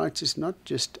Bill of Rights is not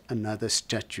just another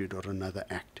statute or another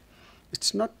act.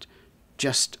 It's not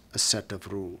just a set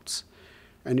of rules.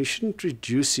 And you shouldn't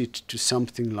reduce it to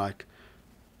something like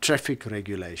traffic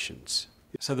regulations.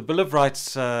 So the Bill of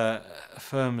Rights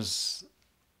affirms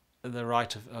the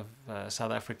right of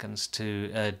South Africans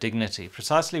to dignity.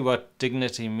 Precisely what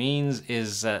dignity means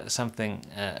is something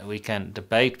we can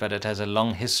debate, but it has a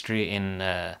long history in,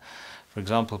 for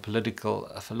example, political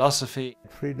philosophy.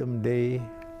 Freedom Day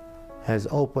has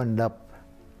opened up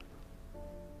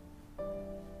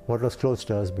what was closed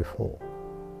to us before.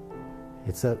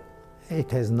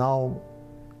 It has now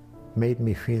made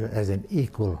me feel as an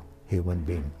equal human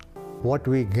being. What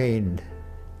we gained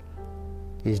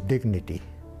is dignity.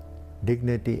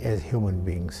 Dignity as human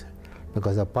beings,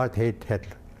 because apartheid had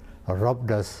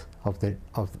robbed us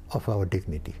of our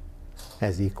dignity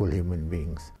as equal human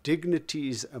beings. Dignity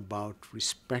is about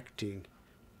respecting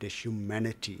the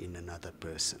humanity in another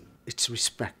person. It's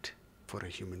respect for a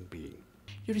human being.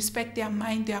 You respect their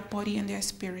mind, their body, and their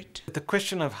spirit. The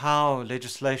question of how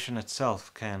legislation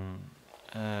itself can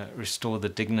restore the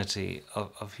dignity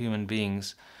of human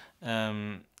beings,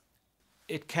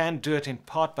 it can do it in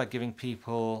part by giving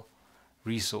people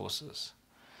resources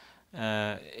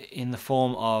in the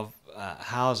form of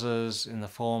houses, in the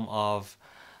form of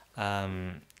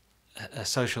a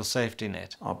social safety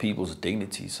net. Our people's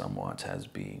dignity somewhat has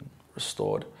been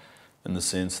restored in the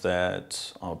sense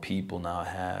that our people now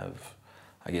have,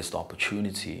 I guess, the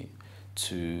opportunity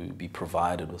to be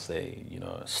provided with a,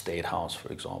 state house,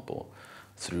 for example,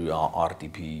 through our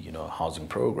RDP, housing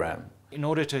program. In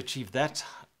order to achieve that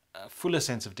fuller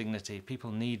sense of dignity,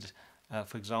 people need,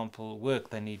 for example, work,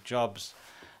 they need jobs,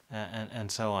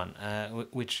 and so on,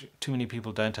 which too many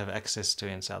people don't have access to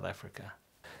in South Africa.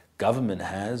 Government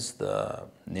has the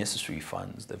necessary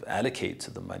funds, they've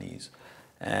allocated the monies,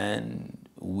 and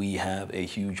we have a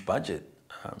huge budget,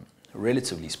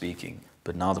 relatively speaking.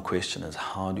 But now the question is,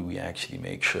 how do we actually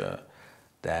make sure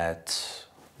that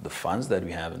the funds that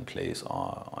we have in place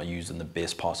are used in the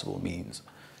best possible means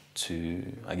to,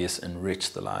 I guess,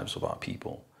 enrich the lives of our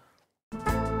people?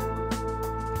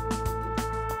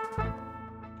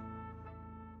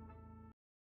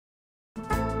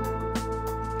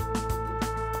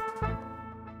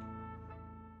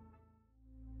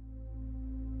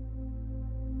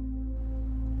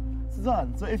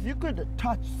 Suzanne, so if you could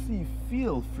touch, see,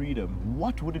 feel freedom,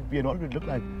 what would it be and what would it look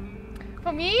like?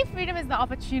 For me, freedom is the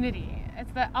opportunity.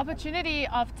 It's the opportunity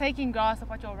of taking grasp of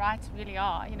what your rights really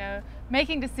are,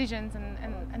 making decisions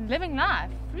and living life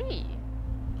free.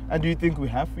 And do you think we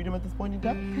have freedom at this point in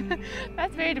time?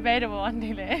 That's very debatable,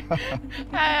 Andile.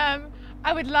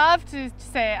 I would love to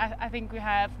say I think we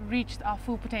have reached our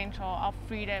full potential of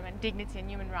freedom and dignity and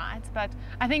human rights, but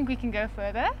I think we can go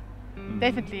further.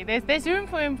 Definitely. There's room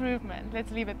for improvement.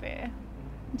 Let's leave it there.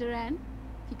 Duran,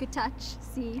 if you could touch,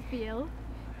 see, feel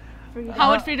freedom.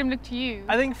 How would freedom look to you?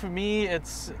 I think for me,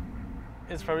 it's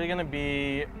probably going to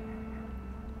be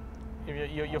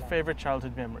your favorite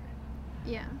childhood memory.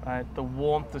 Yeah. Right. The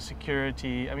warmth, the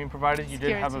security. I mean, provided you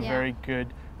did have a very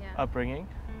good upbringing,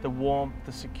 the warmth,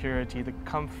 the security, the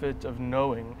comfort of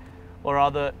knowing, or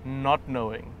rather not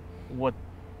knowing, what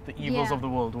the evils of the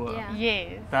world were. Yeah.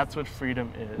 Yes. That's what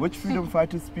freedom is. Which freedom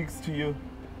fighter speaks to you?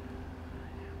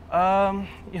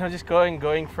 You know, just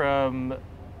going from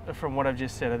what I've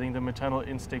just said, I think the maternal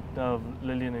instinct of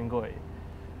Lillian Ngoyi,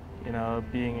 you know,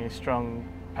 being a strong,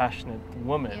 passionate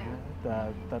woman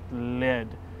that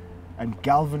led and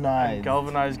galvanized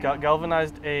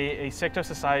a sector of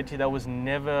society that was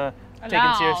never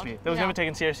taken seriously. That was never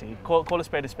taken seriously. Call a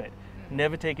spade a spade.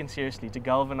 Never taken seriously, to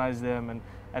galvanize them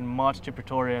and march to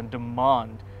Pretoria and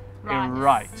demand a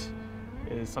right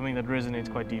is something that resonates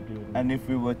quite deeply with me. And if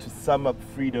we were to sum up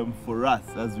freedom for us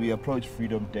as we approach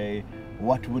Freedom Day,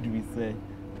 what would we say?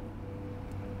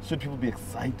 Should people be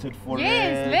excited for it?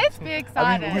 Yes, let's be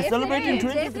excited. I mean, we're celebrating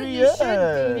 23 years.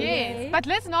 Yes, but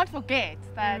let's not forget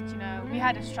that, you know, we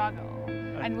had a struggle,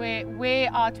 and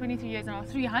where our 23 years and our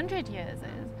 300 years is.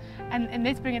 And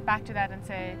let's bring it back to that and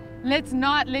say, let's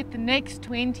not let the next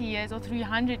 20 years or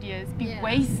 300 years be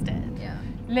wasted. Yeah.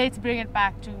 Let's bring it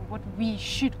back to what we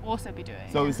should also be doing.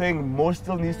 So we're saying more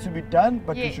still needs to be done,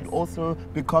 but we should also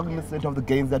be cognizant of the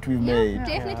gains that we've made.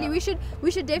 Definitely, we should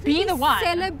definitely be the one.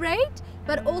 Celebrate,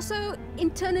 but also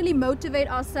internally motivate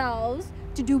ourselves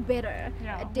to do better.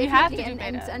 We have to do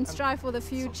better. And strive for the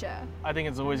future. I think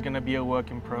it's always going to be a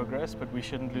work in progress, but we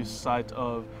shouldn't lose sight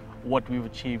of what we've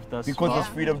achieved thus far. Because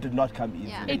this freedom did not come easy.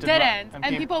 Yeah. It didn't.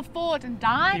 And people fought and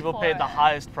died People for paid it. the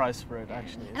highest price for it,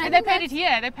 actually. And they paid it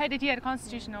here. They paid it here at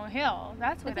Constitutional Hill.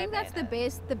 That's where I think that's the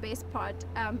best part,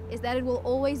 is that it will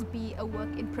always be a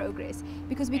work in progress,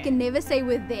 because we can never say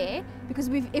we're there, because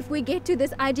if we get to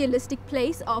this idealistic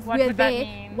place of we're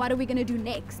there, what are we going to do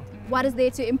next? What is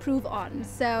there to improve on?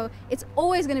 So it's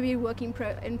always going to be a work in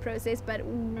process, but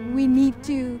we need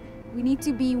to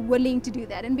be willing to do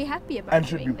that and be happy about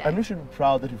doing that. And we should be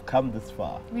proud that we've come this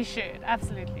far. We should,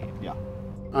 absolutely. Yeah.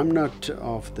 I'm not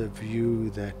of the view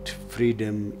that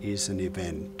freedom is an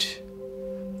event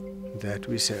that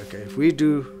we say, okay, if we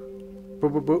do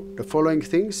the following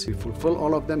things, we fulfill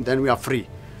all of them, then we are free.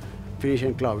 Finish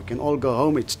and clear. We can all go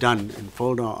home, it's done, and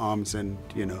fold our arms and,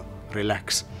 you know,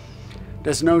 relax.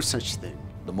 There's no such thing.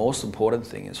 The most important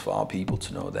thing is for our people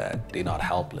to know that they're not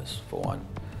helpless, for one.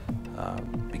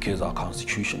 Because our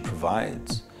Constitution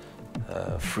provides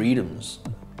freedoms.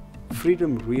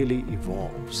 Freedom really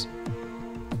evolves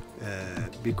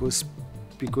because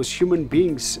human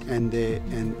beings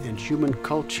and human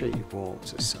culture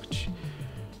evolves as such.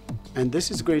 And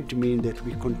this is going to mean that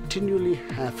we continually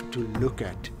have to look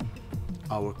at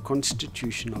our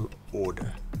constitutional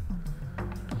order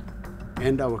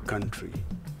and our country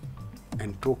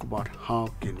and talk about how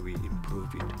can we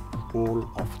improve it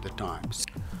all of the times.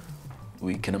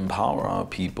 We can empower our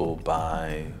people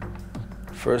by,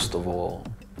 first of all,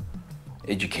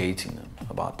 educating them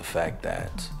about the fact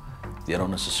that they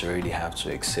don't necessarily have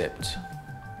to accept,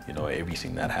 you know,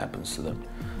 everything that happens to them.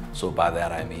 So by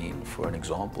that I mean, for an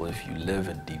example, if you live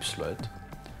in Diepsloot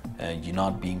and you're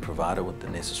not being provided with the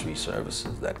necessary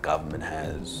services that government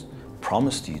has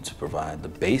promised you to provide, the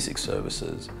basic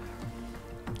services,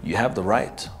 you have the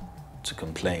right to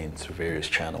complain through various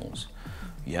channels.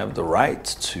 You have the right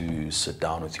to sit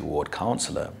down with your ward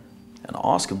councillor and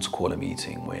ask him to call a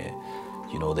meeting where,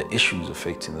 you know, the issues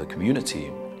affecting the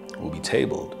community will be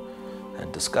tabled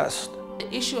and discussed.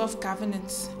 The issue of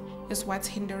governance is what's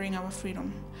hindering our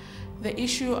freedom. The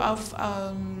issue of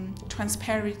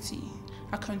transparency,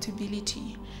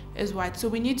 accountability is what. So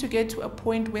we need to get to a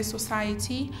point where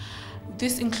society,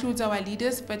 this includes our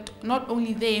leaders, but not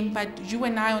only them, but you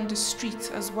and I on the streets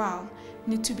as well,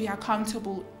 need to be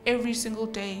accountable every single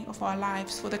day of our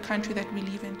lives for the country that we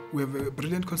live in. We have a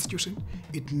brilliant constitution.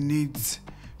 It needs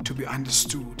to be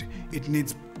understood.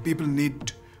 People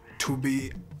need to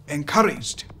be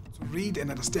encouraged to read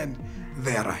and understand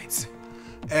their rights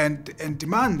and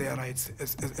demand their rights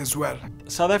as well.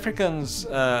 South Africans,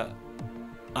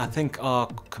 I think, are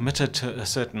committed to a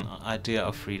certain idea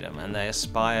of freedom, and they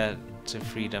aspire to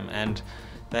freedom, and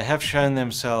they have shown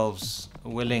themselves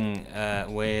willing,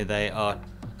 where they are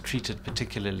treated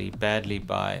particularly badly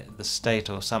by the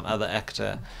state or some other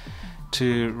actor,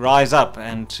 to rise up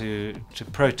and to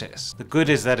protest. The good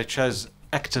is that it shows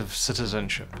active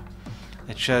citizenship.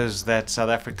 It shows that South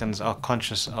Africans are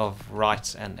conscious of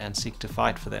rights and seek to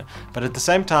fight for them. But at the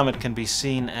same time, it can be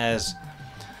seen as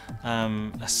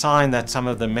a sign that some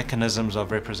of the mechanisms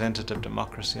of representative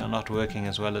democracy are not working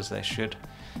as well as they should.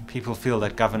 People feel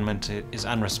that government is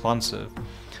unresponsive.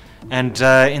 And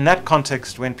in that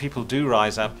context, when people do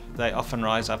rise up, they often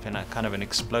rise up in a kind of an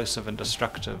explosive and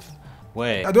destructive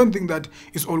way. I don't think that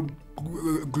it's all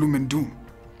gloom and doom.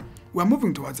 We're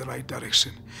moving towards the right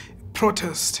direction.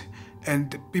 Protest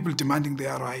and people demanding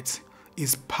their rights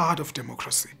is part of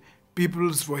democracy.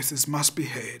 People's voices must be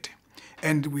heard.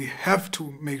 And we have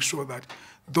to make sure that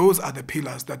those are the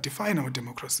pillars that define our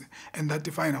democracy and that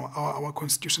define our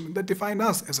constitution and that define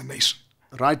us as a nation.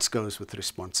 Rights goes with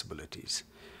responsibilities.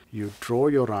 You draw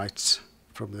your rights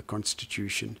from the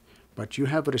Constitution, but you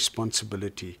have a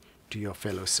responsibility to your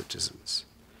fellow citizens.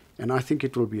 And I think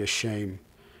it will be a shame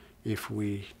if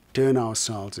we turn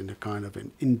ourselves into kind of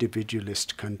an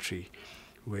individualist country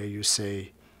where you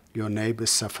say your neighbor's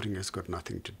suffering has got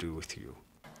nothing to do with you.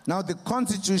 Now the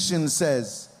Constitution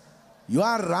says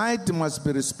your right must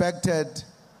be respected,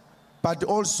 but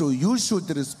also you should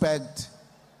respect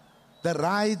the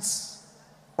rights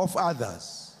of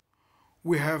others.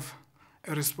 We have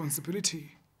a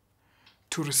responsibility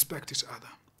to respect each other.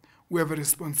 We have a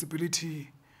responsibility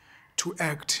to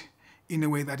act in a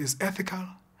way that is ethical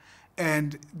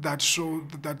and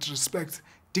that respects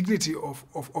dignity of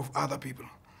other people.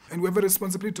 And we have a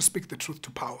responsibility to speak the truth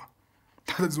to power.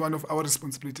 That is one of our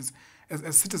responsibilities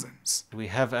as citizens. We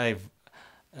have a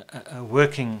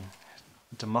working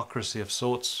democracy of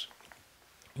sorts.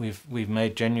 We've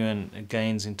made genuine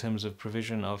gains in terms of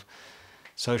provision of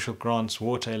social grants,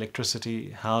 water,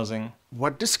 electricity, housing.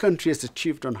 What this country has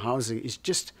achieved on housing is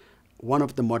just one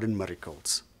of the modern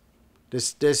miracles.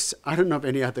 I don't know of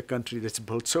any other country that's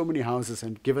built so many houses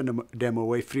and given them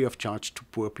away free of charge to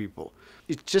poor people.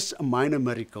 It's just a minor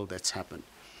miracle that's happened.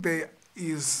 There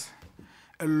is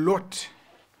a lot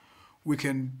we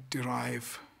can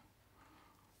derive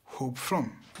hope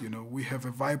from. You know, we have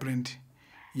a vibrant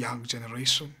young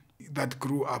generation that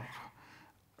grew up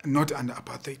not under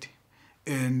apartheid,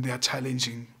 and they are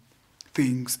challenging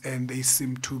things, and they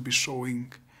seem to be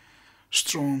showing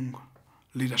strong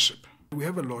leadership. We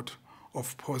have a lot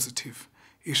of positive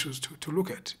issues to look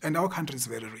at, and our country is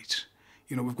very rich.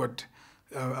 You know, we've got,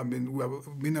 we have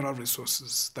mineral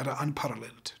resources that are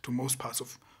unparalleled to most parts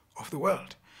of the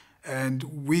world, and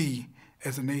we,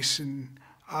 as a nation,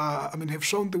 have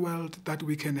shown the world that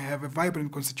we can have a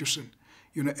vibrant constitution,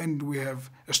 you know, and we have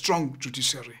a strong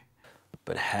judiciary.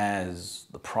 But has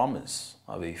the promise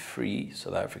of a free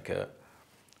South Africa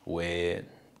where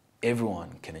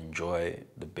everyone can enjoy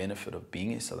the benefit of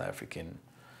being a South African,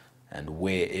 and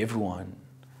where everyone,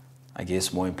 I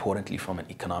guess more importantly from an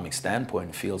economic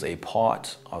standpoint, feels a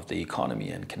part of the economy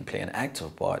and can play an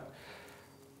active part,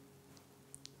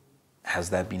 has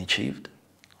that been achieved?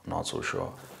 I'm not so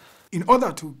sure. In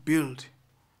order to build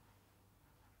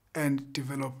and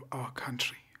develop our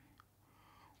country,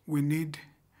 we need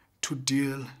to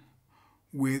deal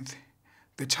with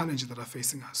the challenges that are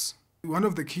facing us. One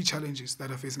of the key challenges that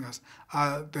are facing us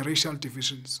are the racial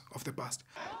divisions of the past.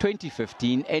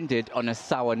 2015 ended on a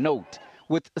sour note,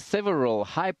 with several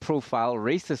high-profile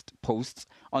racist posts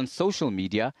on social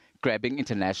media grabbing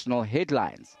international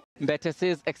headlines. Mbete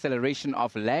says acceleration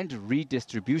of land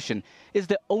redistribution is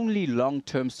the only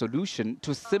long-term solution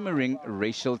to simmering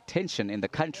racial tension in the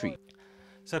country.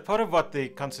 So part of what the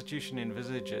Constitution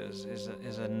envisages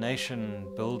is a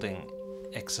nation-building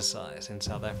exercise in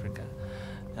South Africa.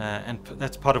 And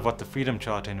that's part of what the Freedom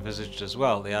Charter envisaged as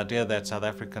well, the idea that South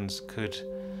Africans could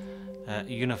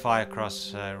unify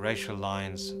across racial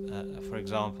lines, for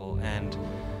example, and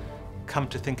come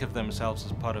to think of themselves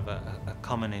as part of a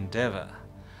common endeavor.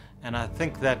 And I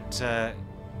think that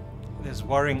there's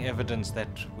worrying evidence that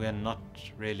we're not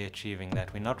really achieving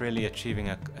that. We're not really achieving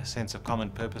a sense of common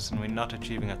purpose, and we're not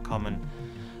achieving a common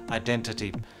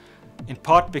identity. In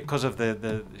part because of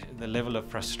the level of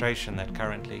frustration that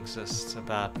currently exists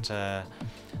about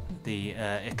the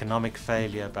economic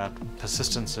failure, about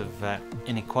persistence of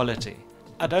inequality.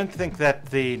 I don't think that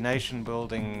the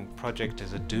nation-building project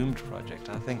is a doomed project.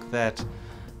 I think that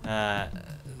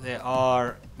there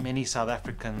are many South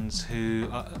Africans who,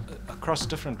 across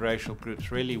different racial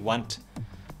groups, really want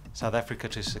South Africa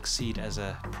to succeed as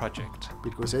a project.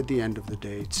 Because at the end of the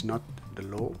day, it's not the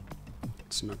law,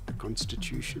 it's not the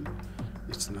Constitution,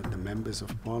 it's not the members of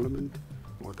Parliament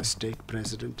or the state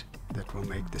president that will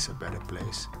make this a better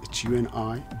place. It's you and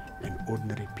I and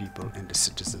ordinary people and the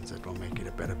citizens that will make it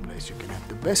a better place. You can have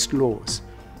the best laws,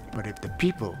 but if the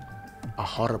people are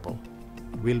horrible,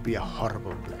 we'll be a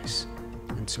horrible place.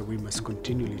 And so we must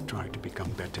continually try to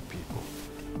become better people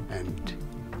and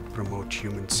promote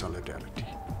human solidarity.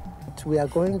 But we are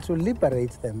going to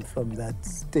liberate them from that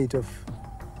state of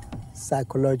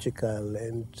psychological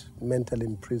and mental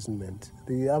imprisonment.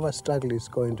 Our struggle is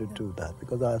going to do that,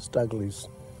 because our struggle is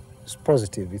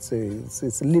positive.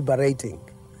 It's liberating.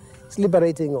 It's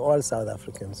liberating all South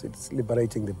Africans. It's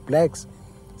liberating the blacks.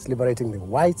 It's liberating the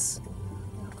whites.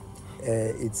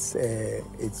 It's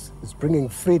bringing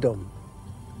freedom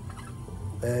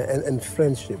and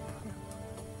friendship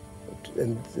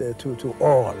and to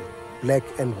all, black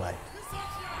and white.